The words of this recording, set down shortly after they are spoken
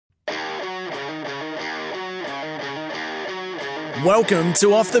Welcome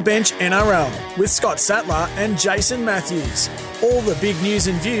to Off the Bench NRL with Scott Sattler and Jason Matthews. All the big news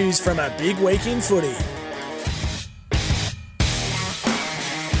and views from a big week in footy.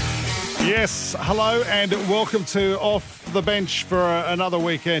 Yes, hello and welcome to Off the Bench for another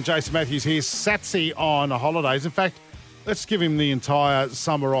weekend. Jason Matthews here, Satsy on holidays. In fact, let's give him the entire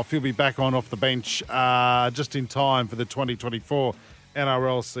summer off. He'll be back on Off the Bench just in time for the 2024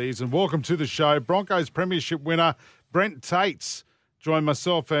 NRL season. Welcome to the show. Broncos Premiership winner Brent Tates joined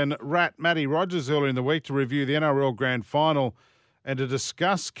myself and Matty Rogers earlier in the week to review the NRL Grand Final and to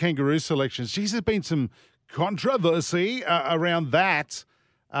discuss Kangaroo selections. Geez, there's been some controversy around that.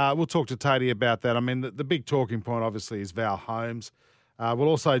 We'll talk to Tatey about that. I mean, the big talking point, obviously, is Val Holmes. We're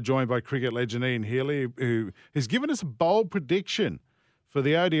also joined by cricket legend Ian Healy, who has given us a bold prediction for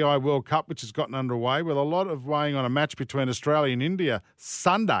the ODI World Cup, which has gotten underway, with a lot of weighing on a match between Australia and India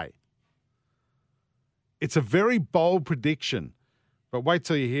Sunday. It's a very bold prediction, but wait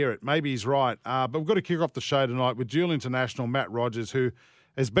till you hear it. Maybe he's right. But we've got to kick off the show tonight with dual international Matt Rogers, who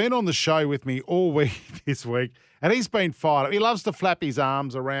has been on the show with me all week this week, and he's been fired up. He loves to flap his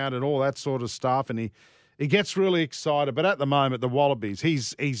arms around and all that sort of stuff, and he gets really excited. But at the moment, the Wallabies,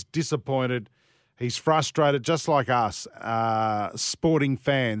 he's disappointed. He's frustrated, just like us, sporting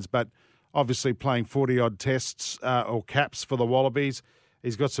fans, but obviously playing 40-odd tests or caps for the Wallabies.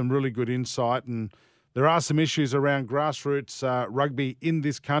 He's got some really good insight, and there are some issues around grassroots rugby in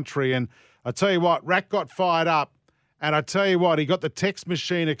this country. And I tell you what, Rack got fired up. And I tell you what, he got the text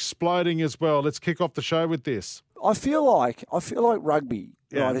machine exploding as well. Let's kick off the show with this. I feel like rugby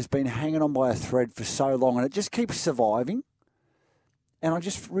right, has been hanging on by a thread for so long, and it just keeps surviving. And I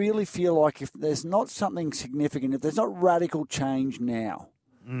just really feel like if there's not something significant, if there's not radical change now,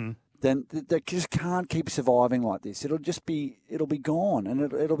 then they just can't keep surviving like this. It'll be gone,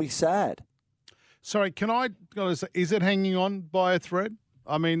 and it'll be sad. Sorry, is it hanging on by a thread?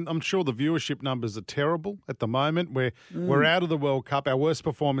 I mean, I'm sure the viewership numbers are terrible at the moment. We're out of the World Cup, our worst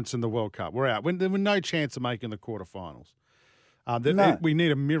performance in the World Cup. We're out. There were no chance of making the quarterfinals. No. We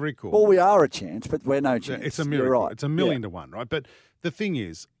need a miracle. Well, we are a chance, but we're no chance. It's a miracle. You're right. It's a million to one, right? But the thing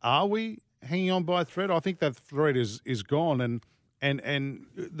is, are we hanging on by a thread? I think that thread is gone. And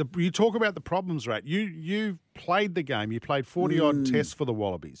you talk about the problems, Rat. You played the game. You played 40-odd tests for the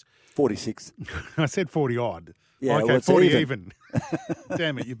Wallabies. 46. I said 40-odd. Yeah, okay, well, it's 40 even.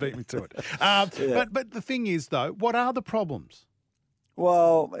 Damn it, you beat me to it. But the thing is, though, what are the problems?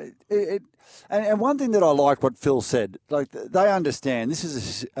 Well, and one thing that I like what Phil said, like they understand this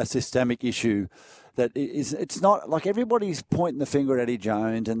is a systemic issue. It's not like everybody's pointing the finger at Eddie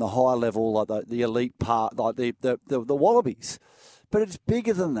Jones and the high level, like the elite part, like the Wallabies, but it's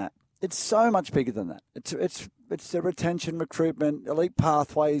bigger than that. It's so much bigger than that. It's the retention, recruitment, elite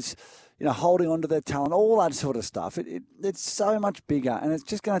pathways, holding on to their talent, all that sort of stuff. It's so much bigger, and it's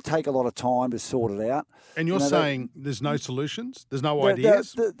just going to take a lot of time to sort it out. And you're saying there's no solutions? There's no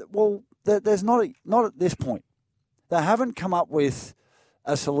ideas? There's not at this point. They haven't come up with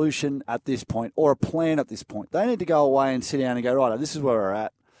a solution at this point or a plan at this point. They need to go away and sit down and go, right, this is where we're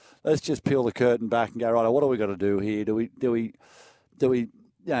at. Let's just peel the curtain back and go, right, what do we got to do here? Do we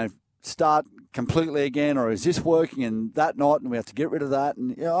start completely again, or is this working and that not, and we have to get rid of that?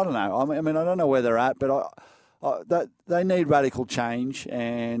 And I don't know. I mean, I don't know where they're at, but they need radical change.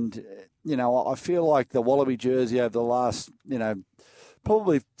 And I feel like the Wallaby jersey over the last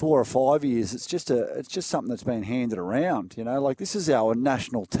probably 4 or 5 years, it's just something that's been handed around. Like this is our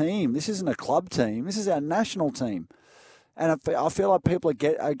national team. This isn't a club team. This is our national team. And I feel like people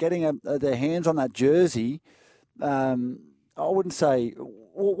are getting their hands on that jersey. I wouldn't say,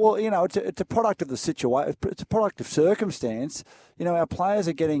 it's a product of the situation. It's a product of circumstance. Our players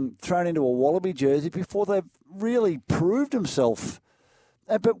are getting thrown into a Wallaby jersey before they've really proved themselves.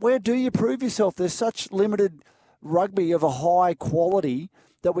 But where do you prove yourself? There's such limited rugby of a high quality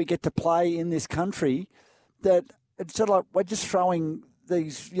that we get to play in this country that it's sort of like we're just throwing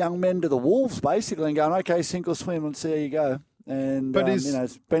these young men to the wolves, basically, and going, okay, sink or swim, and see how you go. And,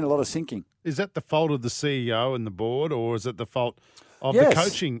 it's been a lot of sinking. Is that the fault of the CEO and the board, or is it the fault of the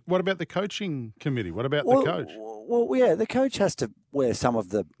coaching? What about the coaching committee? What about the coach? Well, yeah, the coach has to wear some of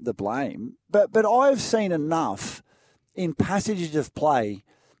the blame. But I've seen enough in passages of play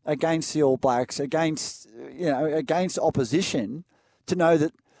against the All Blacks, against opposition, to know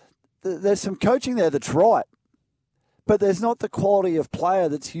that there's some coaching there that's right. But there's not the quality of player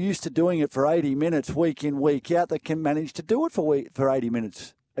that's used to doing it for 80 minutes week in, week out that can manage to do it for 80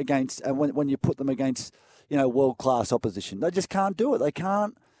 minutes against, and when you put them against, world-class opposition. They just can't do it. They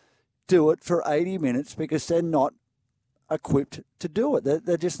can't do it for 80 minutes because they're not equipped to do it.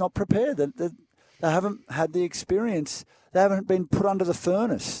 They're just not prepared. They haven't had the experience. They haven't been put under the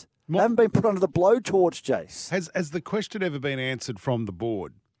furnace. They haven't been put under the blowtorch, Jace. Has the question ever been answered from the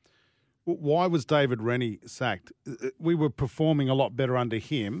board? Why was David Rennie sacked? We were performing a lot better under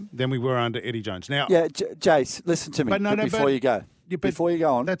him than we were under Eddie Jones. Now, yeah, Jace, listen to me before you go. Before you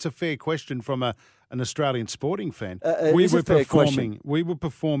go on, that's a fair question from an Australian sporting fan. We were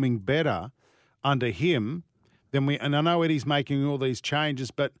performing better under him than we. And I know Eddie's making all these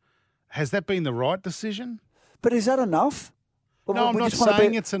changes, but has that been the right decision? But is that enough? No, I'm not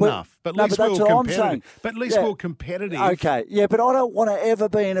saying it's enough, but at least we were competitive. But at least we were competitive. Okay, yeah, but I don't want to ever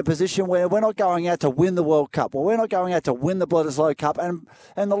be in a position where we're not going out to win the World Cup or we're not going out to win the Bledisloe Cup. And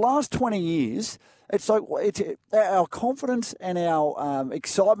the last 20 years, it's like our confidence and our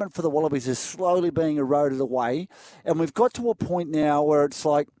excitement for the Wallabies is slowly being eroded away. And we've got to a point now where it's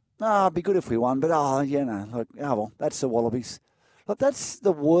like, it'd be good if we won, but well, that's the Wallabies. Look, that's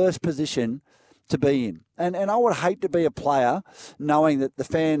the worst position to be in. And I would hate to be a player knowing that the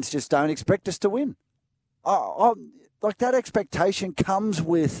fans just don't expect us to win. Like that expectation comes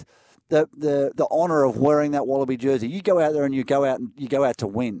with the honour of wearing that Wallaby jersey. You go out there and you go out to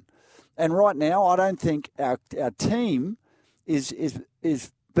win. And right now, I don't think our team is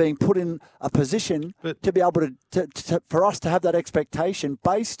being put in a position to be able to for us to have that expectation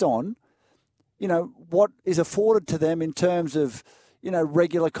based on, what is afforded to them in terms of,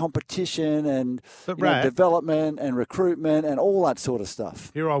 regular competition and development and recruitment and all that sort of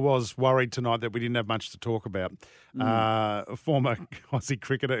stuff. Here I was worried tonight that we didn't have much to talk about. Former Aussie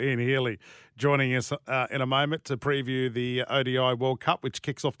cricketer Ian Healy joining us in a moment to preview the ODI World Cup, which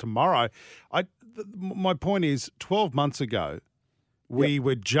kicks off tomorrow. My point is, 12 months ago, we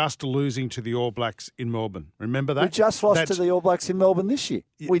were just losing to the All Blacks in Melbourne. Remember that? We just lost to the All Blacks in Melbourne this year.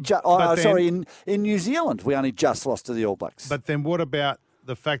 In New Zealand, we only just lost to the All Blacks. But then what about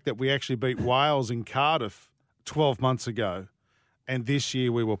the fact that we actually beat Wales in Cardiff 12 months ago, and this year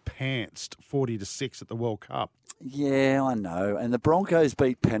we were pantsed 40-6 at the World Cup? Yeah, I know. And the Broncos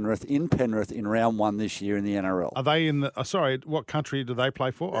beat Penrith in round one this year in the NRL. Are they in the... what country do they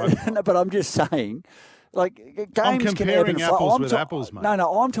play for? No, but I'm just saying... Games I'm comparing apples with apples, mate.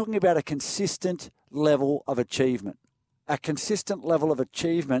 No, I'm talking about a consistent level of achievement. A consistent level of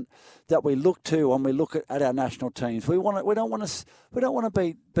achievement that we look to when we look at our national teams. We don't want to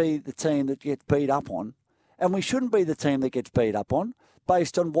be the team that gets beat up on, and we shouldn't be the team that gets beat up on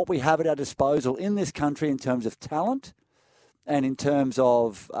based on what we have at our disposal in this country in terms of talent and in terms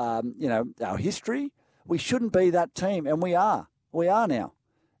of our history. We shouldn't be that team, and we are. We are now.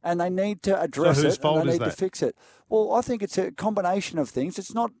 And they need to address it, and they need to fix it. Well, I think it's a combination of things.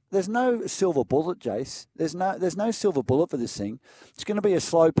 It's not. There's no silver bullet, Jace. There's no silver bullet for this thing. It's going to be a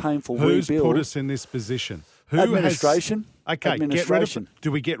slow, painful rebuild. Who's put us in this position? Administration. Get rid of them.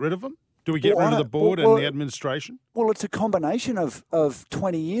 Do we get rid of them? Do we get rid of the board and the administration? Well, it's a combination of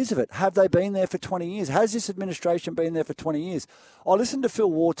 20 years of it. Have they been there for 20 years? Has this administration been there for 20 years? I listened to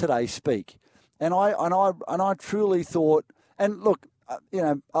Phil Ward today speak, and I truly thought. And look.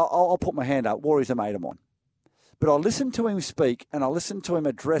 I'll put my hand up. Warriors a mate of mine. But I listened to him speak and I listened to him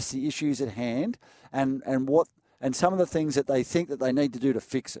address the issues at hand and some of the things that they think that they need to do to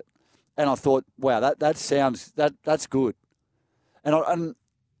fix it. And I thought, wow, that's good. I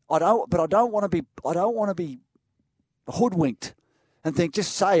don't want to be hoodwinked and think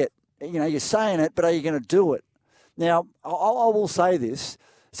just say it. You're saying it, but are you going to do it? Now, I will say this.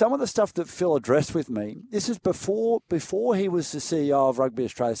 Some of the stuff that Phil addressed with me, this is before he was the CEO of Rugby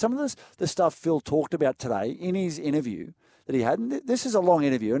Australia. Some of the stuff Phil talked about today in his interview that he had, and this is a long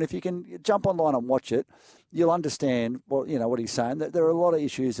interview, and if you can jump online and watch it, you'll understand what he's saying. That there are a lot of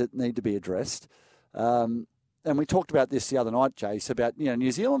issues that need to be addressed. And we talked about this the other night, Jace, about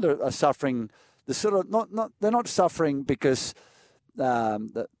New Zealand are suffering the sort of they're not suffering because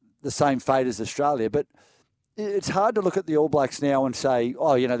the same fate as Australia, but it's hard to look at the All Blacks now and say,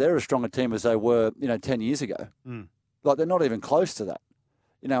 they're as strong a team as they were, 10 years ago. Like they're not even close to that,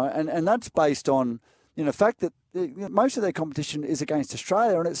 and that's based on, the fact that most of their competition is against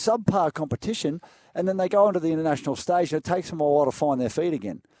Australia and it's subpar competition, and then they go onto the international stage and it takes them a while to find their feet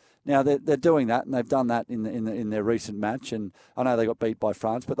again. Now they're doing that, and they've done that in their recent match, and I know they got beat by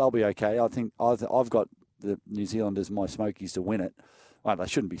France, but they'll be okay. I think I've got the New Zealanders, my Smokies, to win it. Well, they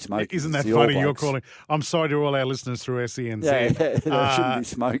shouldn't be smoking. Isn't that funny? You're calling. I'm sorry to all our listeners through SENZ. Yeah, they shouldn't be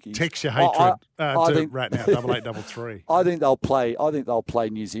smoking. Text your hatred to right now 8833. I think they'll play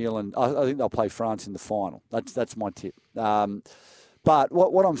New Zealand. I think they'll play France in the final. That's my tip. But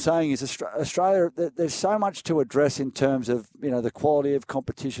what I'm saying is Australia, there's so much to address in terms of, the quality of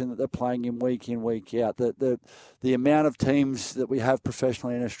competition that they're playing in, week out, the amount of teams that we have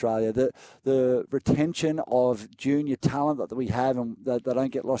professionally in Australia, the retention of junior talent that we have and that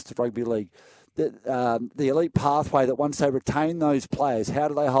don't get lost to rugby league. The elite pathway that once they retain those players, how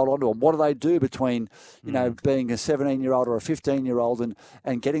do they hold on to them? What do they do between, being a 17-year-old or a 15-year-old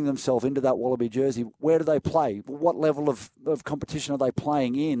and getting themselves into that Wallaby jersey? Where do they play? What level of competition are they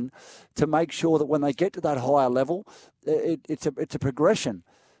playing in to make sure that when they get to that higher level, it's a progression?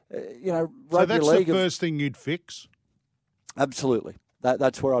 So that's the first thing you'd fix? Absolutely.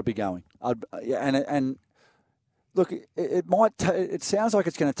 That's where I'd be going. And look, it sounds like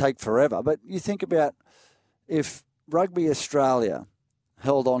it's going to take forever, but you think about if Rugby Australia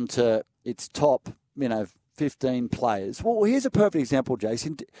held on to its top, 15 players. Well, here's a perfect example,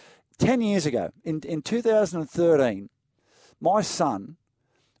 Jason. 10 years ago, in 2013, my son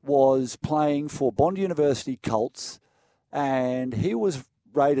was playing for Bond University Colts, and he was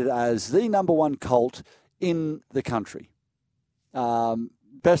rated as the number one Colt in the country.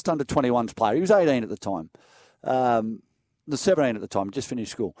 Best under 21s player. He was 18 at the time. The 17 at the time, just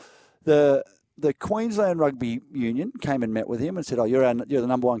finished school. The Queensland Rugby Union came and met with him and said, you're the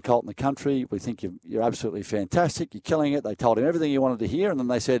number one Colt in the country. We think you're absolutely fantastic. You're killing it. They told him everything he wanted to hear, and then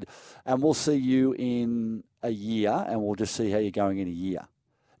they said, and we'll see you in a year, and we'll just see how you're going in a year.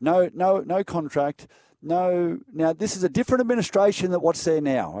 No contract. No. Now, this is a different administration than what's there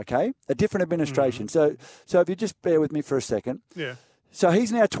now, okay? A different administration. Mm-hmm. So if you just bear with me for a second. Yeah. So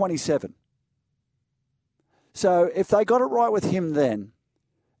he's now 27. So if they got it right with him then,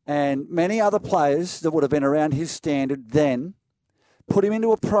 and many other players that would have been around his standard then, put him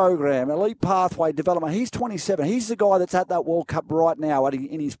into a program, elite pathway development. He's 27. He's the guy that's at that World Cup right now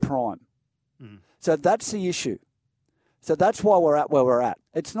in his prime. Mm. So that's the issue. So that's why we're at where we're at.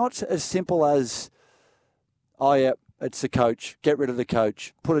 It's not as simple as, it's the coach. Get rid of the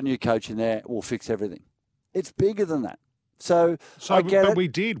coach. Put a new coach in there. We'll fix everything. It's bigger than that. So I get it. We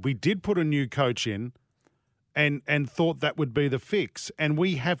did put a new coach in. And thought that would be the fix, and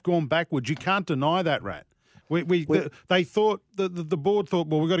we have gone backwards. You can't deny that, Rat. They thought the board thought,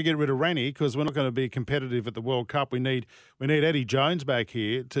 well, we've got to get rid of Ranny because we're not going to be competitive at the World Cup. We need Eddie Jones back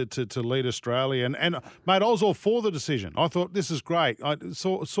here to lead Australia. And mate, I was all for the decision. I thought this is great. I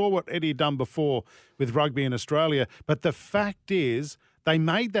saw what Eddie had done before with rugby in Australia. But the fact is, they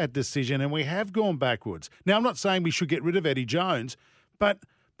made that decision, and we have gone backwards. Now, I'm not saying we should get rid of Eddie Jones, but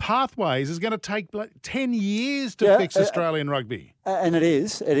Pathways is going to take 10 years to fix Australian rugby. And it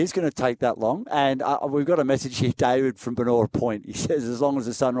is. It is going to take that long. And we've got a message here, David, from Benora Point. He says, as long as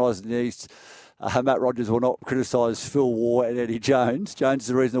the sun rises in the east, Matt Rogers will not criticise Phil Waugh and Eddie Jones. Jones is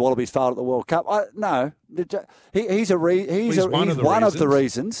the reason the Wallabies failed at the World Cup. No. He's one of the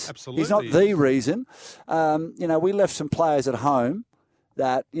reasons. Absolutely. He's not the reason. We left some players at home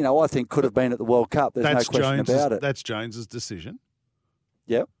that, I think could have been at the World Cup. There's no question about it. That's Jones's decision.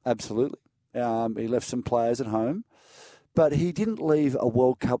 Yep, absolutely. He left some players at home, but he didn't leave a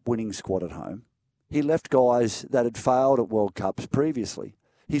World Cup winning squad at home. He left guys that had failed at World Cups previously.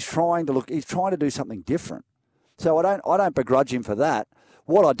 He's trying to do something different. So I don't begrudge him for that.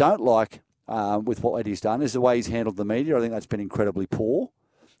 What I don't like with what Eddie's done is the way he's handled the media. I think that's been incredibly poor.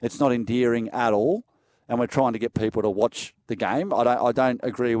 It's not endearing at all, and we're trying to get people to watch the game. I don't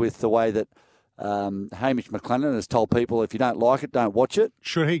agree with the way that Hamish McLennan has told people, if you don't like it, don't watch it.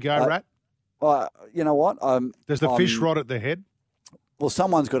 Should he go, Rat? You know what? Does the fish rot at the head? Well,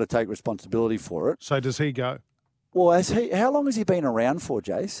 someone's got to take responsibility for it. So does he go? Well, how long has he been around for,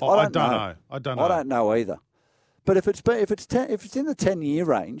 Jace? I don't know. I don't know either. But if it's in the 10-year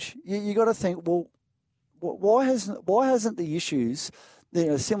range, you got to think, well, why hasn't the issues,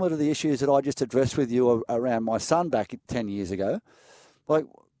 similar to the issues that I just addressed with you around my son back 10 years ago,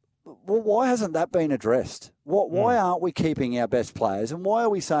 well, why hasn't that been addressed? Why aren't we keeping our best players? And why are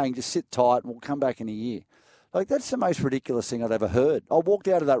we saying just sit tight and we'll come back in a year? That's the most ridiculous thing I'd ever heard. I walked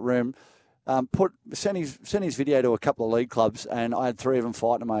out of that room, sent his video to a couple of league clubs, and I had three of them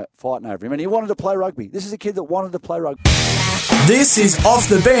fighting over him. And he wanted to play rugby. This is a kid that wanted to play rugby. This is Off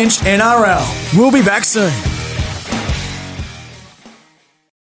the Bench NRL. We'll be back soon.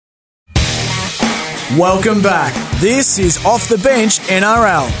 Welcome back. This is Off the Bench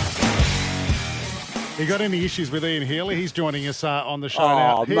NRL. You got any issues with Ian Healy? He's joining us on the show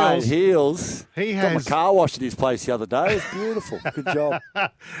now. Mate, Heels. He got my car washed at his place the other day. It's beautiful. Good job.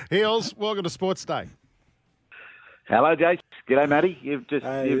 Heels, welcome to Sportsday. Hello, Jace. G'day, Matty. You've just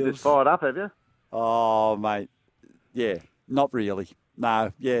fired up, have you? Oh, mate. Yeah, not really.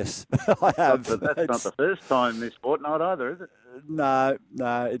 No, yes, I have. That's not the first time this fortnight either, is it? No.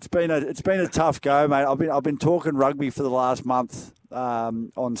 It's been a tough go, mate. I've been talking rugby for the last month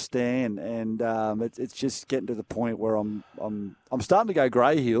on Stan, and it's just getting to the point where I'm starting to go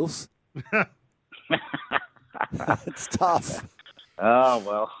grey heels. It's tough. Oh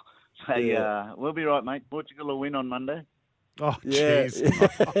well, we'll be right, mate. Portugal will win on Monday. Oh, Yeah,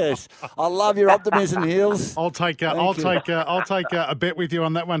 jeez. yes. I love your optimism, Heels. I'll take a bet with you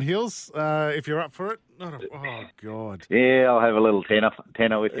on that one, Hills, if you're up for it. Oh, God. Yeah, I'll have a little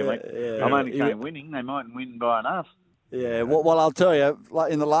tenner with you, mate. Yeah. I'm only saying winning. They mightn't win by enough. Yeah, well, I'll tell you,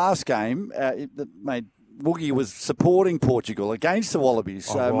 like in the last game, mate, Woogie was supporting Portugal against the Wallabies.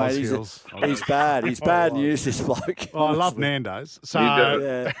 So, mate, he's bad. He's bad news, this bloke. Oh, I love Nando's.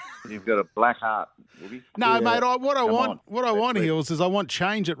 So you've got a black heart, Woogie. No, mate. What I want, Hills, is I want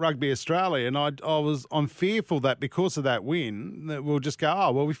change at Rugby Australia, and I'm fearful that because of that win, that we'll just go,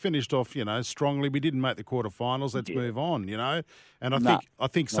 oh well, we finished off, strongly. We didn't make the quarterfinals. Let's move on, And I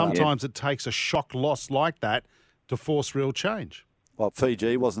think sometimes it takes a shock loss like that to force real change. Well,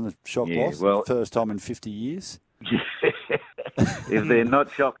 Fiji wasn't a shock loss. Well, first time in 50 years. If they're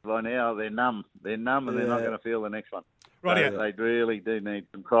not shocked by now, they're numb. They're numb and they're not going to feel the next one. Right. So they really do need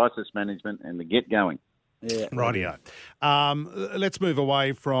some crisis management and to get going. Yeah. Rightio. Let's move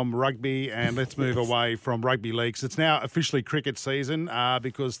away from rugby and let's move away from rugby leagues. It's now officially cricket season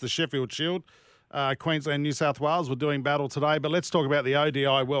because the Sheffield Shield, Queensland, New South Wales were doing battle today. But let's talk about the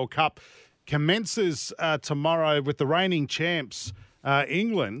ODI World Cup. Commences tomorrow with the reigning champs,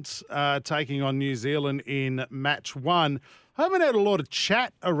 England, taking on New Zealand in match one. I haven't had a lot of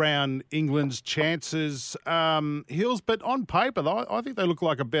chat around England's chances, Hills, but on paper, I think they look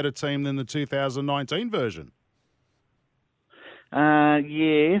like a better team than the 2019 version.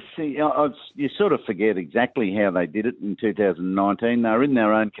 Yes. You sort of forget exactly how they did it in 2019. They were in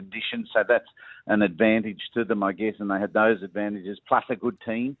their own conditions, so that's an advantage to them, I guess, and they had those advantages, plus a good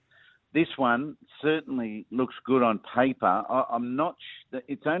team. This one certainly looks good on paper. I'm not.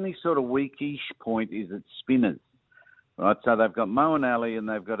 Its only sort of weakish point is its spinners, right? So they've got Moeen Ali and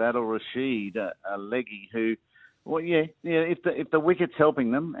they've got Adil Rashid, a leggy who, well, yeah. If the wicket's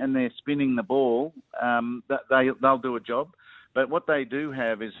helping them and they're spinning the ball, they'll do a job. But what they do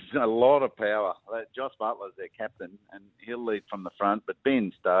have is a lot of power. Josh Butler's their captain, and he'll lead from the front. But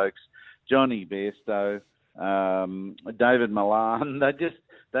Ben Stokes, Johnny Bairstow, David Malan, they're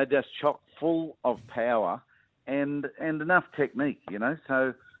just chock full of power and enough technique,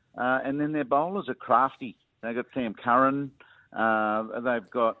 So, and then their bowlers are crafty. They've got Sam Curran. They've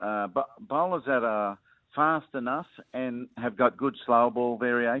got bowlers that are fast enough and have got good slow ball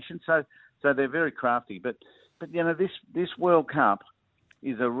variation. So they're very crafty. But this World Cup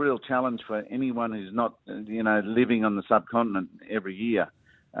is a real challenge for anyone who's not living on the subcontinent every year.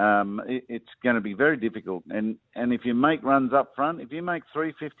 It's going to be very difficult, and if you make runs up front, if you make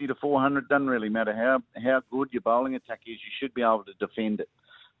 350 to 400, doesn't really matter how good your bowling attack is, you should be able to defend it.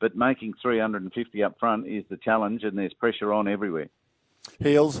 But making 350 up front is the challenge, and there's pressure on everywhere.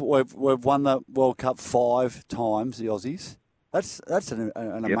 Heels, we've won the World Cup 5 times, the Aussies. That's an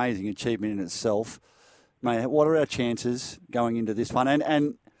amazing achievement in itself. Mate, what are our chances going into this one?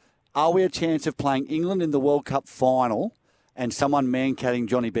 And are we a chance of playing England in the World Cup final and someone man-catting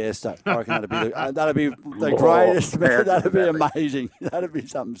Johnny Bairstow? I reckon that'd be the greatest. That'd be amazing. That'd be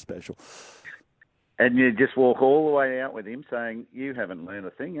something special. And you just walk all the way out with him saying, you haven't learned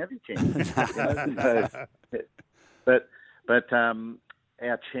a thing, have you, Ken? But our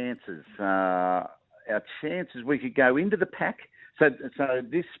chances, we could go into the pack. So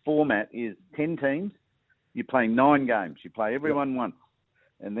this format is 10 teams. You play 9 games. You play everyone once.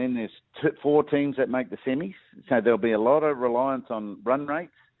 And then there's 4 teams that make the semis. So there'll be a lot of reliance on run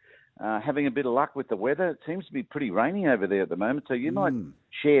rates, having a bit of luck with the weather. It seems to be pretty rainy over there at the moment. So you might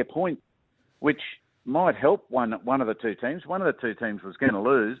share points, which might help one of the 2 teams. One of the 2 teams was going to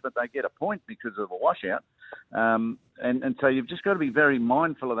lose, but they get a point because of a washout. And so you've just got to be very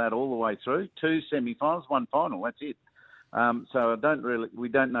mindful of that all the way through. 2 semi-finals, 1 final. That's it. So we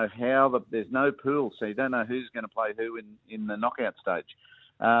don't know how there's no pool, so you don't know who's going to play who in the knockout stage.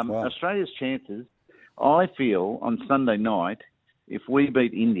 Wow. Australia's chances, I feel, on Sunday night, if we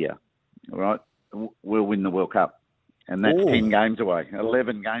beat India, right, we'll win the World Cup. And that's 10 games away,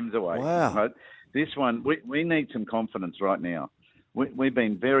 11 games away. Wow. Right? This one, we need some confidence right now. We've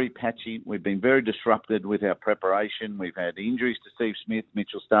been very patchy. We've been very disrupted with our preparation. We've had injuries to Steve Smith,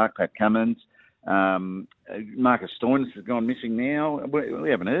 Mitchell Starc, Pat Cummins. Marcus Stoinis has gone missing now. We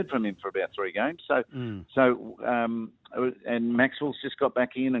haven't heard from him for about 3 games. And Maxwell's just got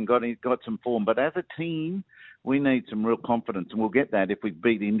back in and got some form. But as a team, we need some real confidence, and we'll get that if we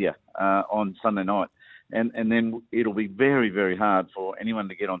beat India on Sunday night. And then it'll be very, very hard for anyone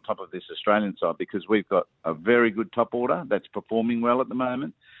to get on top of this Australian side because we've got a very good top order that's performing well at the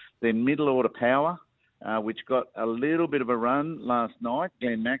moment. Then middle order power, which got a little bit of a run last night.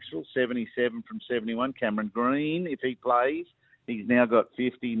 Glenn Maxwell, 77 from 71. Cameron Green, if he plays, he's now got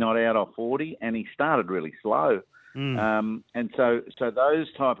 50, not out off 40, and he started really slow. And so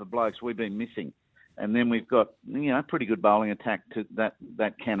those type of blokes we've been missing. And then we've got, pretty good bowling attack to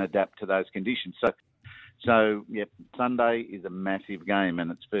that can adapt to those conditions. So, Sunday is a massive game,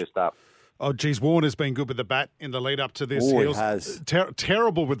 and it's first up. Oh, geez, Warner's been good with the bat in the lead up to this. He has.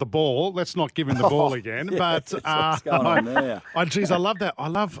 Terrible with the ball. Let's not give him the ball again. What's going on there? I love that. I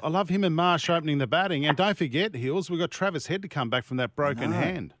love him and Marsh opening the batting. And don't forget, Hills, we've got Travis Head to come back from that broken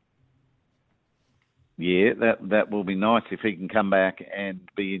hand. Yeah, that will be nice if he can come back and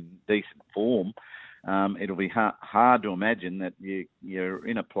be in decent form. It'll be hard to imagine that you're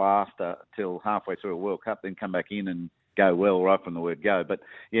in a plaster till halfway through a World Cup, then come back in and go well right from the word go. But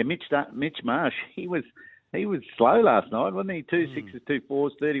yeah, Mitch Marsh, he was slow last night, wasn't he? 2 sixes, 2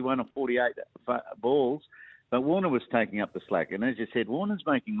 fours, 31 or 48 balls. But Warner was taking up the slack, and as you said, Warner's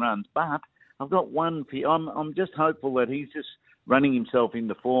making runs. But I've got one. I'm just hopeful that he's just running himself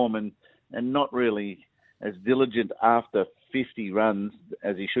into form and not really as diligent after 50 runs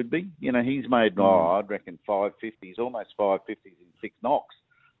as he should be. He's made, I'd reckon 5 50s, almost 5 50s in 6 knocks,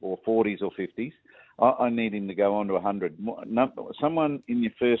 or 40s or 50s. I need him to go on to 100. Someone in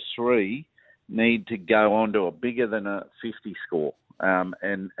your first 3 need to go on to a bigger than a 50 score.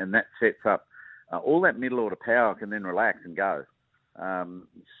 And that sets up all that middle order power can then relax and go.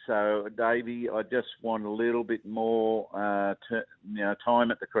 So, Davey, I just want a little bit more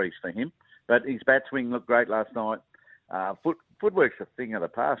time at the crease for him. But his bat swing looked great last night. Footwork's a thing of the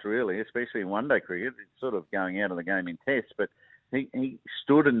past, really, especially in one-day cricket. It's sort of going out of the game in tests, but he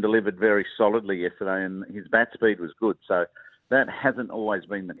stood and delivered very solidly yesterday, and his bat speed was good. So that hasn't always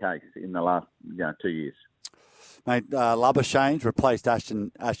been the case in the last 2 years. Mate, Labuschagne replaced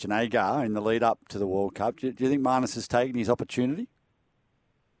Ashton Agar in the lead-up to the World Cup. Do you think Marnus has taken his opportunity?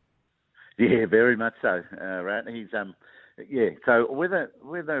 Yeah, very much so, Rat. He's so whether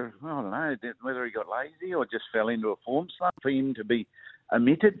I don't know whether he got lazy or just fell into a form slump, for him to be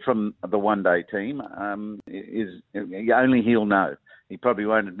omitted from the one-day team is only he'll know. He probably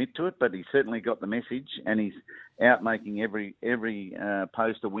won't admit to it, but he certainly got the message, and he's out making every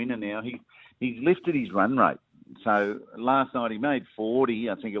post a winner now. He's lifted his run rate. So last night he made 40,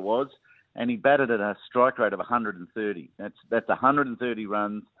 I think it was, and he batted at a strike rate of 130. That's 130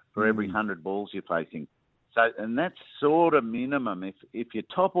 runs for every 100 balls you're facing. So, and that's sort of minimum. If your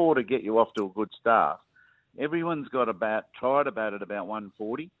top order get you off to a good start, everyone's got try to bat at about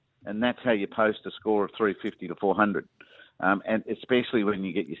 140, and that's how you post a score of 350 to 400. And especially when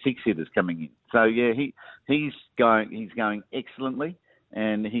you get your 6 hitters coming in. So yeah, he's going excellently,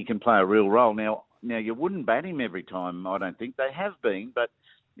 and he can play a real role. Now you wouldn't bat him every time, I don't think. They have been, but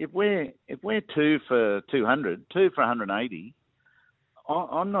if we're 2 for 200, 2 for 180.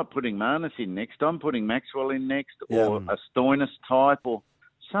 I'm not putting Marnus in next. I'm putting Maxwell in next, or a Stoinis type, or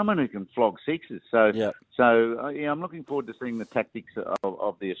someone who can flog sixes. So I'm looking forward to seeing the tactics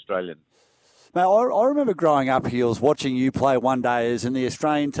of the Australians. Mate, I remember growing up, Heels, watching you play one-dayers and the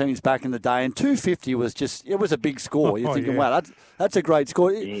Australian teams back in the day, and 250 was it was a big score. You're thinking, wow, that's a great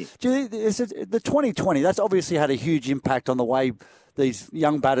score. Yeah. Do you think the 2020, that's obviously had a huge impact on the way these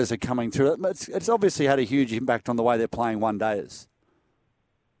young batters are coming through. It's obviously had a huge impact on the way they're playing one-dayers.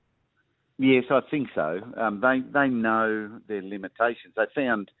 Yes, I think so. They know their limitations. They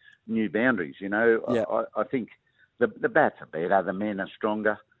found new boundaries, I think the bats are better, the men are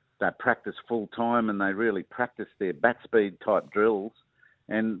stronger. They practice full time, and they really practice their bat speed type drills.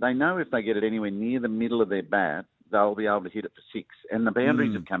 And they know if they get it anywhere near the middle of their bat, they'll be able to hit it for 6. And the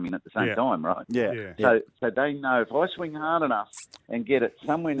boundaries have come in at the same time, right? Yeah. So they know if I swing hard enough and get it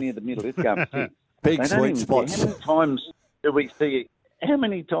somewhere near the middle, it's going for 6. Big sweet spots. How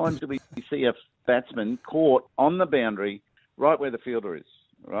many times do we see a batsman caught on the boundary right where the fielder is,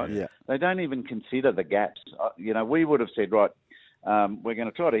 right? Yeah. They don't even consider the gaps. We would have said, right, we're going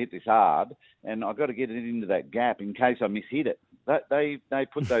to try to hit this hard, and I've got to get it into that gap in case I mishit it. They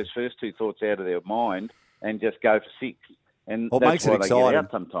put those first 2 thoughts out of their mind and just go for 6. And well, that's makes why it they exciting. get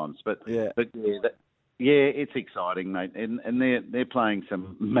out sometimes. But it's exciting, mate. And they're playing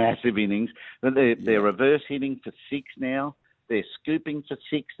some massive innings. They're reverse hitting for 6 now. They're scooping for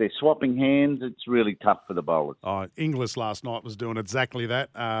 6. They're swapping hands. It's really tough for the bowlers. Oh, Inglis last night was doing exactly that.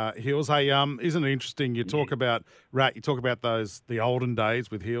 Hills, hey, isn't it interesting? You talk about the olden days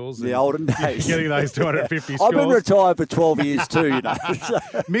with Hills. The olden days. Getting those 250 scores. I've been retired for 12 years too, you know.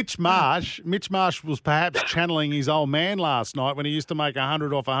 Mitch Marsh was perhaps channeling his old man last night when he used to make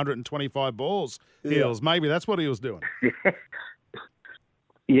 100 off 125 balls. Hills, maybe that's what he was doing.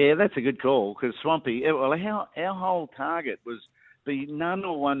 Yeah, that's a good call because Swampy, well, our whole target was be none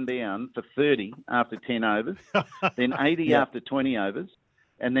or one down for 30 after 10 overs, then 80 after 20 overs,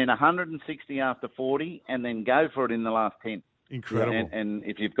 and then 160 after 40, and then go for it in the last 10. Incredible. And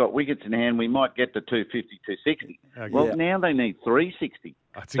if you've got wickets in hand, we might get to 250, 260. Okay. Well, now they need 360.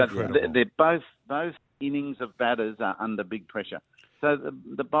 That's incredible. They're both innings of batters are under big pressure. So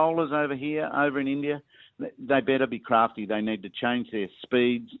the bowlers over in India, they better be crafty. They need to change their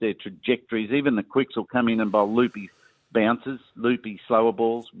speeds, their trajectories. Even the quicks will come in and bowl loopy bounces, loopy slower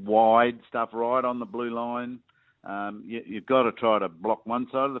balls, wide stuff right on the blue line. You've got to try to block one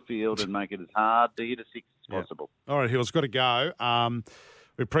side of the field and make it as hard to hit a 6 as possible. All right, Hill's got to go.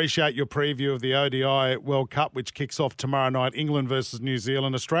 We appreciate your preview of the ODI World Cup, which kicks off tomorrow night, England versus New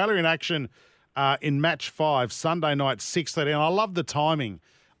Zealand. Australia in action in match 5, Sunday night, 6:30. And I love the timing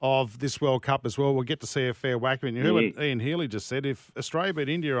of this World Cup as well. We'll get to see a fair whack of it. You heard what Ian Healy just said. If Australia beat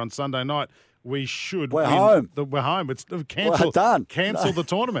India on Sunday night, we should We're win. home. We're home. It's cancel the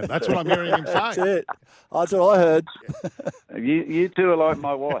tournament. That's what I'm hearing him say. That's it. That's what I heard. You two are like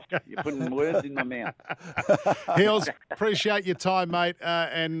my wife. You're putting words in my mouth. Hills, appreciate your time, mate.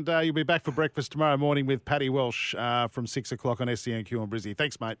 And you'll be back for breakfast tomorrow morning with Paddy Welsh from 6 o'clock on SCNQ and Brizzy.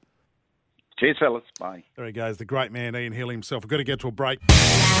 Thanks, mate. Cheers, fellas. Bye. There he goes, the great man, Ian Healy himself. We've got to get to a break.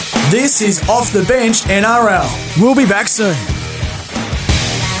 This is Off the Bench NRL. We'll be back soon.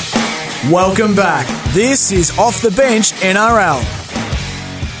 Welcome back. This is Off the Bench NRL.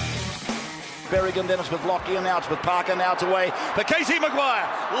 Berrigan, then it's with Lockyer, now it's with Parker, now it's away for Casey Maguire.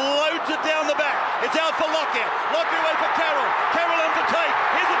 Loads it down the back. It's out for Lockyer. Lockyer away for Carroll. Carroll into Tate.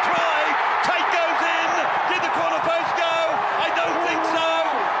 Here's a try. Tate goes in. Did the corner post go? I don't think so.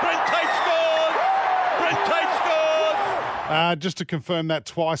 Brent Tate scores. Brent Tate scores. Just to confirm that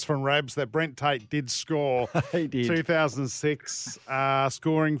twice from Rabs, that Brent Tate did score. He did. 2006,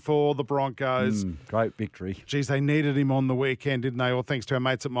 scoring for the Broncos. Great victory. Geez, they needed him on the weekend, didn't they? All thanks to our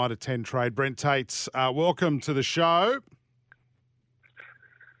mates at Mitre 10 Trade. Brent Tate, welcome to the show.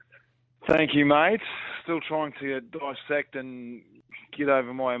 Thank you, mate. Still trying to dissect and get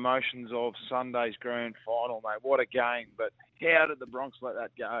over my emotions of Sunday's grand final, mate. What a game, but how did the Bronx let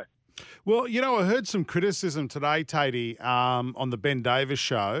that go? Well, you know, I heard some criticism today, Tatey, on the Ben Davis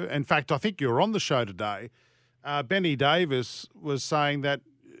show. In fact, I think you were on the show today. Benny Davis was saying that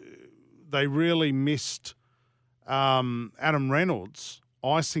they really missed Adam Reynolds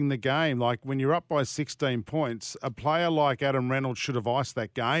icing the game. Like, when you're up by 16 points, a player like Adam Reynolds should have iced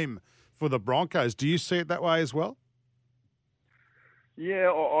that game for the Broncos. Do you see it that way as well?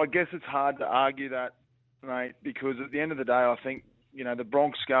 Yeah, I guess it's hard to argue that, mate, because at the end of the day, I think, you know, the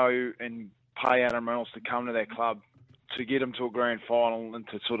Bronx go and pay Adam Reynolds to come to their club to get them to a grand final and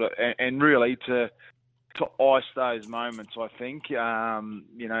to sort of, and really to ice those moments, I think. You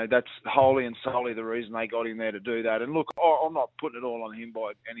know, that's wholly and solely the reason they got him there to do that. And look, I'm not putting it all on him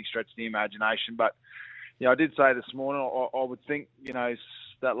by any stretch of the imagination, but, you know, I did say this morning, I would think, you know,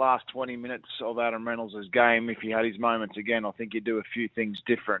 that last 20 minutes of Adam Reynolds' game, if he had his moments again, I think he'd do a few things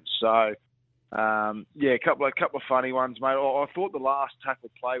different. So, yeah, a couple of funny ones, mate. I thought the last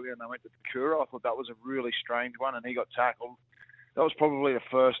tackle play when they went to Kangaroo, I thought that was a really strange one, and he got tackled. That was probably the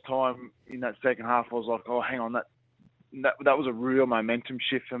first time in that second half I was like, oh, hang on, that was a real momentum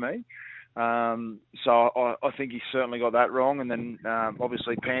shift for me. So I think he certainly got that wrong. And then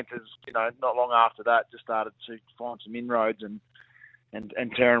obviously Panthers, you know, not long after that, just started to find some inroads and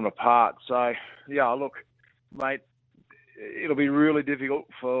tear them apart. So, yeah, look, mate, it'll be really difficult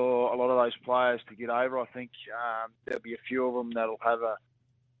for a lot of those players to get over. I think there'll be a few of them that'll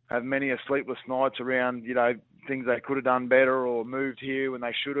have many a sleepless nights around, you know, things they could have done better or moved here when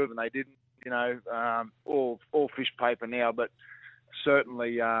they should have and they didn't. You know, all fish paper now. But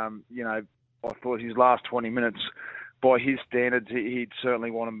certainly, you know, I thought his last 20 minutes, by his standards, he'd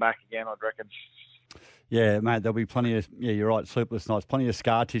certainly want him back again, I'd reckon. Yeah, mate, there'll be plenty of, yeah, you're right, sleepless nights, plenty of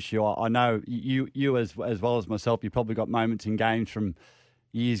scar tissue. I know you as well as myself, you probably got moments in games from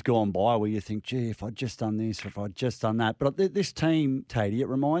years gone by where you think, gee, if I'd just done this, or if I'd just done that. But this team, Tatey, it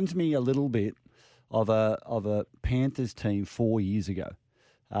reminds me a little bit of a Panthers team 4 years ago.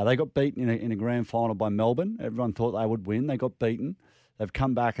 They got beaten in a grand final by Melbourne. Everyone thought they would win. They got beaten. They've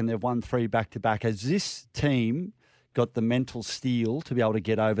come back and they've won 3 back-to-back. Has this team got the mental steel to be able to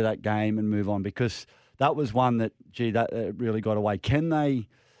get over that game and move on? Because that was one that, that really got away. Can they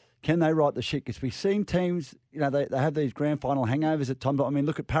right the ship? Because we've seen teams, they have these grand final hangovers at times. I mean,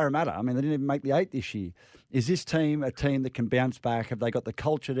 look at Parramatta. I mean, they didn't even make the 8 this year. Is this team a team that can bounce back? Have they got the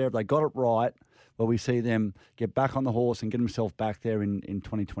culture there? Have they got it right? Where we see them get back on the horse and get themselves back there in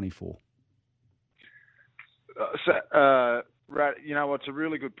 2024? You know, it's a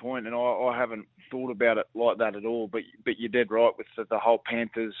really good point, and I haven't thought about it like that at all. But you're dead right with the whole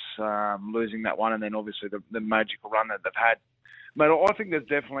Panthers losing that one, and then obviously the magical run that they've had. Mate, I think there's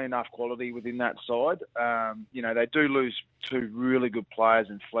definitely enough quality within that side. They do lose 2 really good players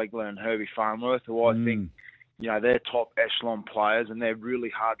in Flegler and Herbie Farnworth, who I think, they're top echelon players, and they're really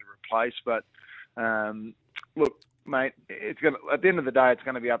hard to replace. But look, mate, at the end of the day, it's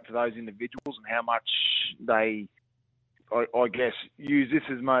going to be up to those individuals and how much they, I guess, use this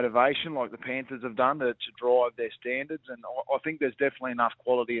as motivation, like the Panthers have done, to drive their standards. And I think there's definitely enough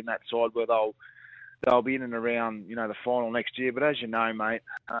quality in that side where they'll be in and around, the final next year. But as you know, mate,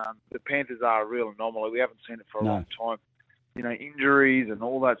 the Panthers are a real anomaly. We haven't seen it for a long time. Injuries and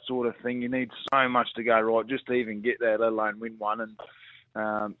all that sort of thing. You need so much to go right just to even get there, let alone win one. And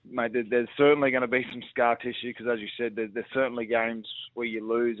mate, there's certainly going to be some scar tissue because, as you said, there's certainly games where you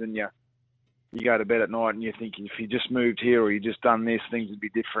lose and you go to bed at night and you're thinking, if you just moved here or you just done this, things would be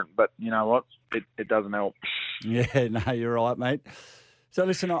different. But you know what? It doesn't help. Yeah, no, you're right, mate. So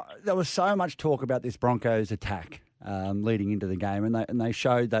listen, there was so much talk about this Broncos attack leading into the game, and they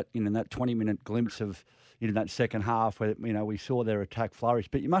showed that in that 20-minute glimpse of that second half where we saw their attack flourish.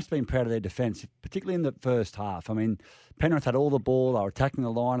 But you must have been proud of their defence, particularly in the first half. I mean, Penrith had all the ball, they were attacking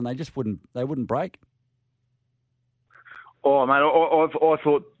the line, and they just wouldn't break. Oh, mate, I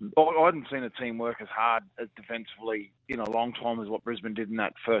thought I hadn't seen a team work as hard as defensively in a long time as what Brisbane did in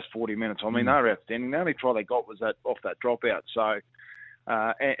that first 40 minutes. I mean, they were outstanding. The only try they got was off that dropout. So,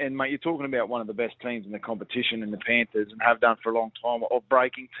 and mate, you're talking about one of the best teams in the competition in the Panthers and have done for a long time of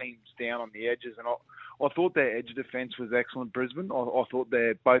breaking teams down on the edges. And I thought their edge defence was excellent, Brisbane. I thought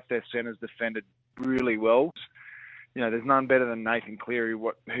both their centres defended really well. There's none better than Nathan Cleary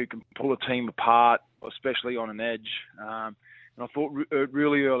who can pull a team apart, especially on an edge. And I thought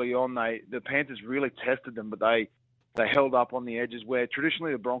really early on the Panthers really tested them, but they held up on the edges where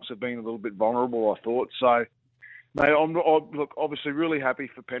traditionally the Bronx have been a little bit vulnerable, I thought. So, mate, I'm obviously really happy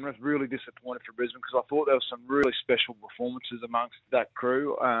for Penrith, really disappointed for Brisbane because I thought there was some really special performances amongst that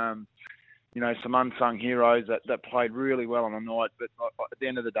crew. Some unsung heroes that played really well on the night. But at the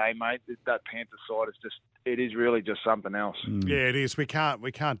end of the day, mate, that Panther side is really just something else. Yeah, it is. We can't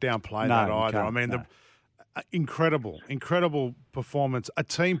downplay that either. I mean, the incredible performance, a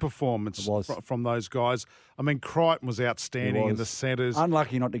team performance from those guys. I mean, Crichton was outstanding in the centres.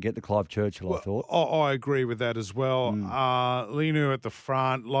 Unlucky not to get the Clive Churchill, I thought. I agree with that as well. Linu at the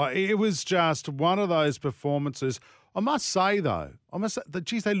front. It was just one of those performances. I must say, though,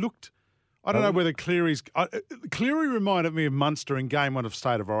 they looked... I don't know whether Cleary reminded me of Munster in Game 1 of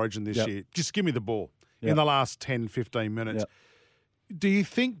State of Origin this year. Just give me the ball in the last 10, 15 minutes. Yep. Do you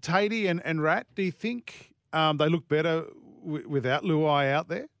think Tatey and Rat, do you think they look better without Luai out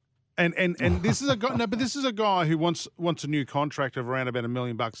there? And this is a guy. No, but this is a guy who wants a new contract of around about $1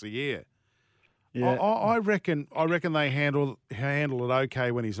 million a year. Yeah. I reckon they handle it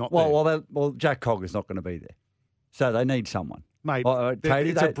okay when he's not there. Well, Jack Cogger's not going to be there, so they need someone. Mate,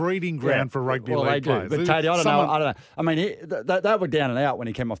 it's a breeding ground for rugby league players. But Tatey, I don't know. I mean, they were down and out when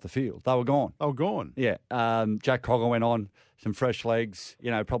he came off the field. They were gone. Yeah. Jack Cogger went on, some fresh legs,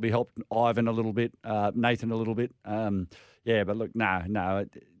 probably helped Ivan a little bit, Nathan a little bit. But look, no. I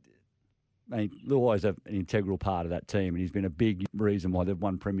mean, Luai's an integral part of that team, and he's been a big reason why they've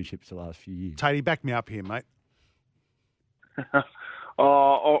won premierships the last few years. Tatey, back me up here, mate.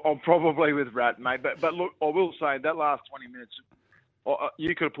 I'm probably with Rat, mate. But look, I will say that last 20 minutes,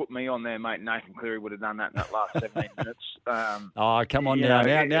 you could have put me on there, mate. Nathan Cleary would have done that in that last 17 minutes. Come on now.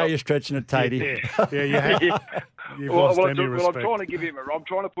 Now you're stretching it, Tatey. You've lost any respect. I'm trying to give him I'm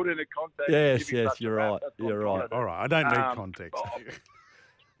trying to put it in a context. Yes, you're right. You're right. All right, I don't need context.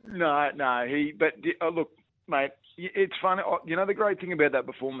 No. But look, mate, it's funny. The great thing about that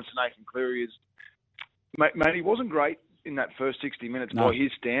performance of Nathan Cleary is, mate, he wasn't great in that first 60 minutes by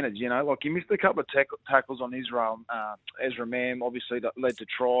his standards. He missed a couple of tackles on Ezra Mam, obviously, that led to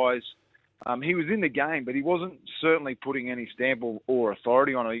tries. He was in the game, but he wasn't certainly putting any stamp or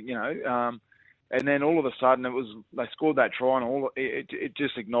authority on it, and then all of a sudden they scored that try and it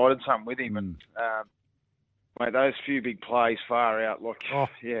just ignited something with him. And mate, those few big plays far out, the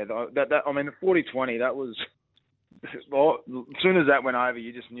 40-20, that was... Well, as soon as that went over,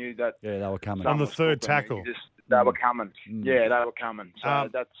 you just knew that... Yeah, they were coming. On the third tackle. they were coming. Yeah, they were coming. So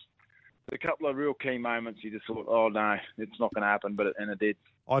that's a couple of real key moments. You just thought, oh no, it's not going to happen, and it did.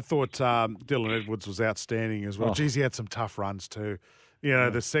 I thought Dylan Edwards was outstanding as well. Geez, he had some tough runs too. You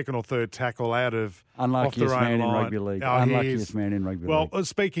know, the second or third tackle out of off their own man line. in rugby league. Oh, Unluckiest man in rugby league. Well,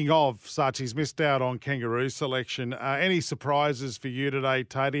 speaking of such, he's missed out on Kangaroo selection. Any surprises for you today,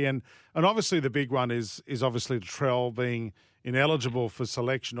 Tatey? And obviously the big one is obviously Latrell being ineligible for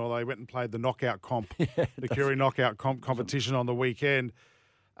selection, or they went and played the knockout comp, the Curie knockout comp competition on the weekend.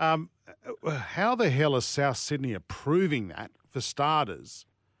 How the hell is South Sydney approving that, for starters?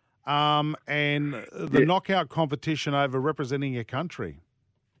 And the knockout competition over representing your country.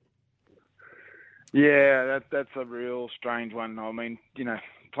 Yeah, that's a real strange one. I mean, you know,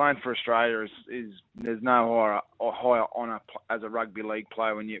 playing for Australia is there's no higher honour as a rugby league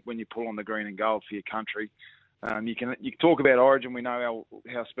player when you pull on the green and gold for your country. You can talk about Origin. We know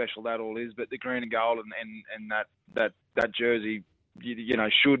how special that all is, but the green and gold and that jersey, you know,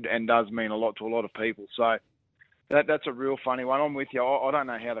 should and does mean a lot to a lot of people. So. That's a real funny one. I'm with you. I don't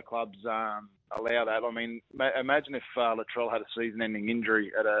know how the clubs allow that. I mean, imagine if Latrell had a season-ending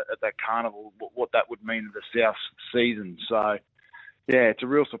injury at that carnival, what that would mean to the South season. So, yeah, it's a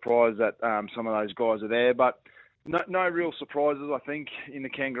real surprise that some of those guys are there. But no real surprises, I think, in the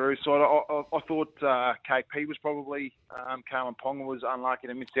Kangaroo side. I thought KP was probably, Kalen Ponga was unlucky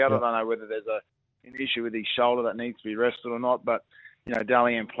to miss out. Yep. I don't know whether there's an issue with his shoulder that needs to be rested or not. But, you know,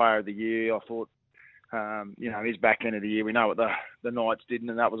 Dalian Player of the Year, I thought, you know, his back end of the year, we know what the Knights did,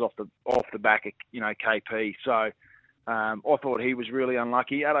 and that was off the back of, you know, KP. So I thought he was really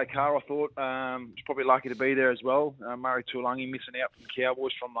unlucky. Adokar, I thought, was probably lucky to be there as well. Murray Tuolangi missing out from the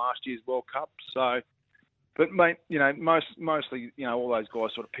Cowboys from last year's World Cup. So, but mate, you know, mostly, you know, all those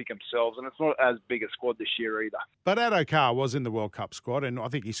guys sort of pick themselves, and it's not as big a squad this year either. But Adokar was in the World Cup squad, and I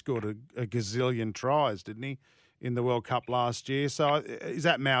think he scored a gazillion tries, didn't he, in the World Cup last year? So is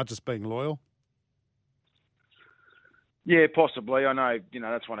that Mao just being loyal? Yeah, possibly. I know, you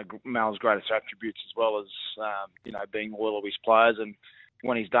know, that's one of Mal's greatest attributes, as well as, you know, being loyal to his players. And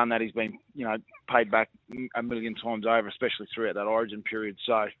when he's done that, he's been, you know, paid back a million times over, especially throughout that Origin period.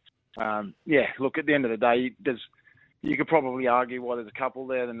 So, yeah, look, at the end of the day, you could probably argue why there's a couple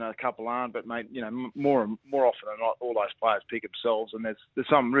there than a couple aren't. But, mate, you know, more often than not, all those players pick themselves. And there's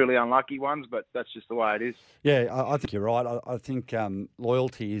some really unlucky ones, but that's just the way it is. Yeah, I think you're right. I think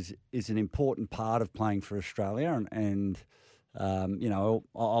loyalty is an important part of playing for Australia. And you know,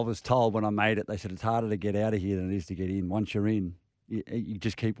 I was told when I made it, they said it's harder to get out of here than it is to get in. Once you're in, you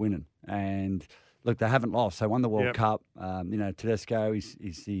just keep winning. And look, they haven't lost. They won the World Cup. You know, Tedesco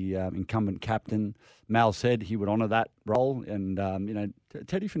is the incumbent captain. Mal said he would honour that role, and you know,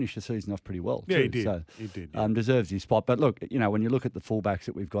 Teddy finished the season off pretty well. Yeah, too, he did. So, he did. Yeah. Deserves his spot. But look, you know, when you look at the fullbacks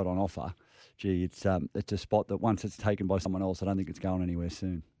that we've got on offer, gee, it's a spot that once it's taken by someone else, I don't think it's going anywhere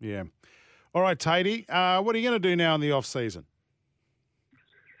soon. Yeah. All right, Tatey, what are you going to do now in the off season?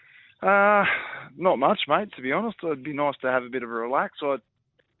 Not much, mate. To be honest, it'd be nice to have a bit of a relax.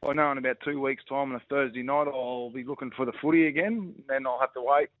 I know in about 2 weeks' time on a Thursday night I'll be looking for the footy again. Then I'll have to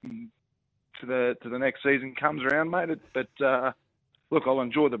wait to the next season comes around, mate. But look, I'll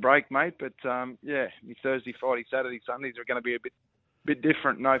enjoy the break, mate. But yeah, Thursday, Friday, Saturday, Sundays are going to be a bit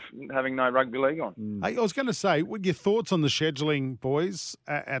different. Having no rugby league on. Hey, I was going to say, what are your thoughts on the scheduling, boys,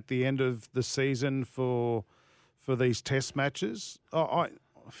 at the end of the season for these Test matches? I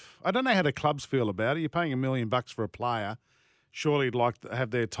don't know how the clubs feel about it. You're paying $1 million for a player. Surely you'd like to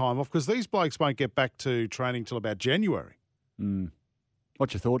have their time off, because these blokes won't get back to training till about January.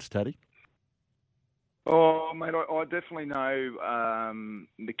 What's your thoughts, Taddy? Oh, mate, I definitely know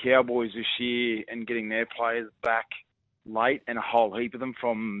the Cowboys this year and getting their players back late, and a whole heap of them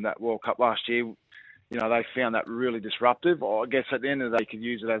from that World Cup last year. You know, they found that really disruptive. I guess at the end of the day, they could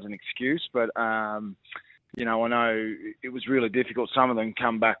use it as an excuse, but you know, I know it was really difficult. Some of them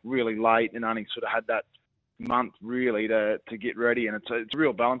come back really late and only sort of had that month really to get ready, and it's a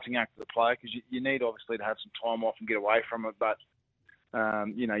real balancing act for the player, because you need obviously to have some time off and get away from it, but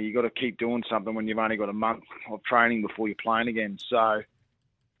you know, you got to keep doing something when you've only got a month of training before you're playing again. So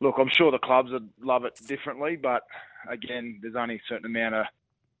look, I'm sure the clubs would love it differently, but again, there's only a certain amount of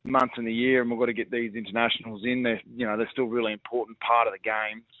months in the year, and we've got to get these internationals in there. You know, they're still a really important part of the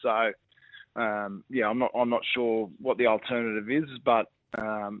game. So yeah, I'm not sure what the alternative is, but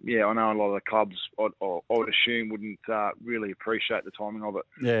yeah, I know a lot of the clubs, I would assume, wouldn't really appreciate the timing of it.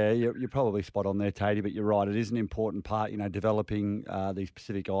 Yeah, you're probably spot on there, Tatey, but you're right. It is an important part, you know, developing these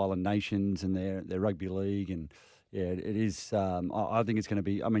Pacific Island nations and their rugby league, and Yeah, it is. I think it's going to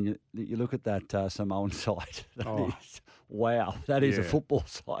be. I mean, you look at that Samoan side. Wow, that is a football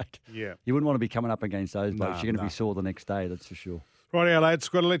side. Yeah. You wouldn't want to be coming up against those blokes. No, You're going to be sore the next day, that's for sure. Rightio, lads.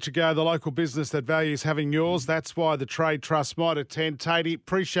 Got to let you go. The local business that values having yours. That's why the Trade Trust might attend. Tatey,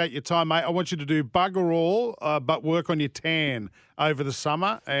 appreciate your time, mate. I want you to do bugger all, but work on your tan over the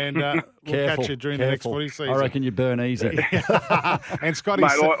summer, and we'll catch you during the next footy season. I reckon you burn easy. And Scotty,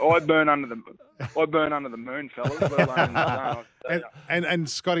 mate, I burn under the moon, fellas. and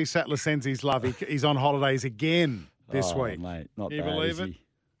Scotty Sattler sends his love. He's on holidays again this week. Mate, not Can you bad, believe is it? he?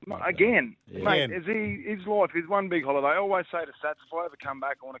 Again, Yeah. mate, his life is one big holiday. I always say to Sats, if I ever come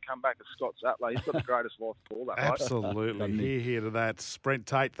back, I want to come back to Scott Sattler. He's got the greatest life of all that, right? Absolutely. Hear to that. Brent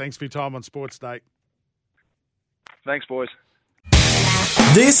Tate, thanks for your time on Sportsday. Thanks, boys.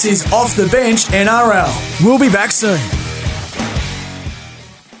 This is Off the Bench NRL. We'll be back soon.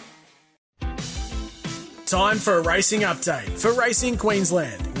 Time for a racing update for Racing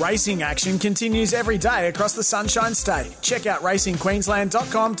Queensland. Racing action continues every day across the Sunshine State. Check out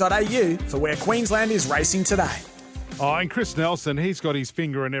racingqueensland.com.au for where Queensland is racing today. Oh, and Chris Nelson, he's got his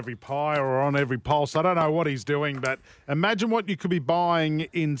finger in every pie or on every pulse. I don't know what he's doing, but imagine what you could be buying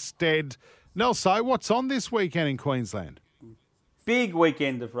instead. Nelson, what's on this weekend in Queensland? Big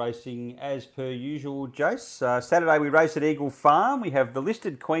weekend of racing as per usual, Jace. Saturday we race at Eagle Farm. We have the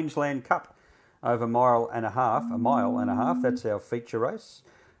listed Queensland Cup over a mile and a half. That's our feature race.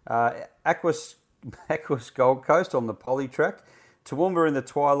 Aquas Gold Coast on the Poly track. Toowoomba in the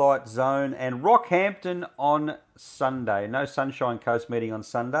Twilight Zone, and Rockhampton on Sunday. No Sunshine Coast meeting on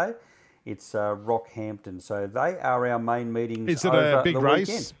Sunday. It's Rockhampton. So they are our main meetings. Is it over a big the race?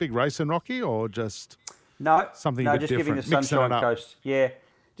 weekend. Big race in Rocky, or just something a bit just different? Giving the Sunshine Coast. Yeah.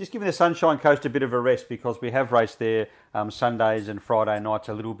 Just giving the Sunshine Coast a bit of a rest because we have raced there Sundays and Friday nights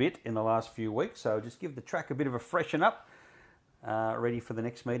a little bit in the last few weeks. So just give the track a bit of a freshen up, ready for the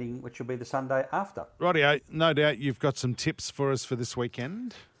next meeting, which will be the Sunday after. Rightio, no doubt you've got some tips for us for this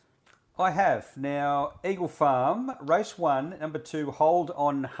weekend. I have. Now, Eagle Farm, race 1, number 2, Hold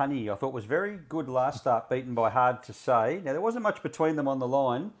On Honey. I thought was very good last start, beaten by Hard to Say. Now, there wasn't much between them on the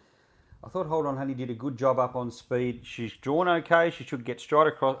line. I thought Hold On Honey did a good job up on speed. She's drawn okay. She should get straight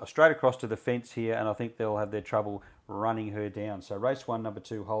across to the fence here, and I think they'll have their trouble running her down. So race 1, number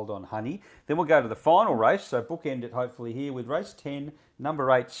 2, Hold On Honey. Then we'll go to the final race, so bookend it hopefully here with race 10, number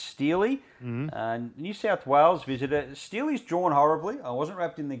 8, Steely. New South Wales visitor. Steely's drawn horribly. I wasn't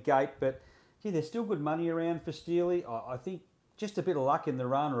wrapped in the gate, but gee, there's still good money around for Steely. I think just a bit of luck in the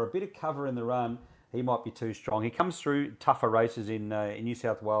run or a bit of cover in the run, he might be too strong. He comes through tougher races in New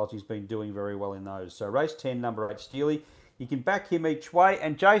South Wales. He's been doing very well in those. So race 10, number 8, Steely. You can back him each way.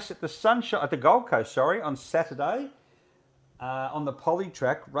 And Jace at the Gold Coast, on Saturday on the Poly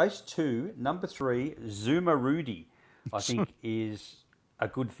track, race 2, number 3, Zuma Rudy, I think is a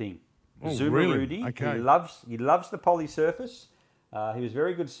good thing. Oh, Zuma really? Rudy, Okay. he loves the Poly surface. He was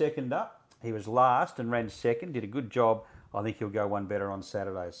very good second up. He was last and ran second, did a good job. I think he'll go one better on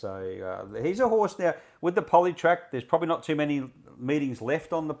Saturday. So he's a horse now. With the Poly track, there's probably not too many meetings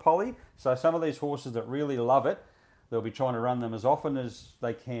left on the Poly. So some of these horses that really love it, they'll be trying to run them as often as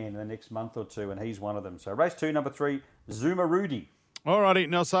they can in the next month or two, and he's one of them. So race 2, number 3, Zuma Rudy. All righty,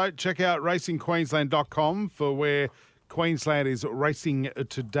 Nelson, check out racingqueensland.com for where Queensland is racing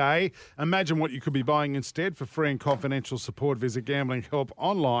today. Imagine what you could be buying instead. For free and confidential support, visit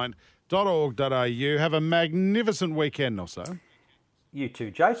gamblinghelponline.org.au. Have a magnificent weekend, Nelson. You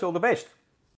too, Jace. All the best.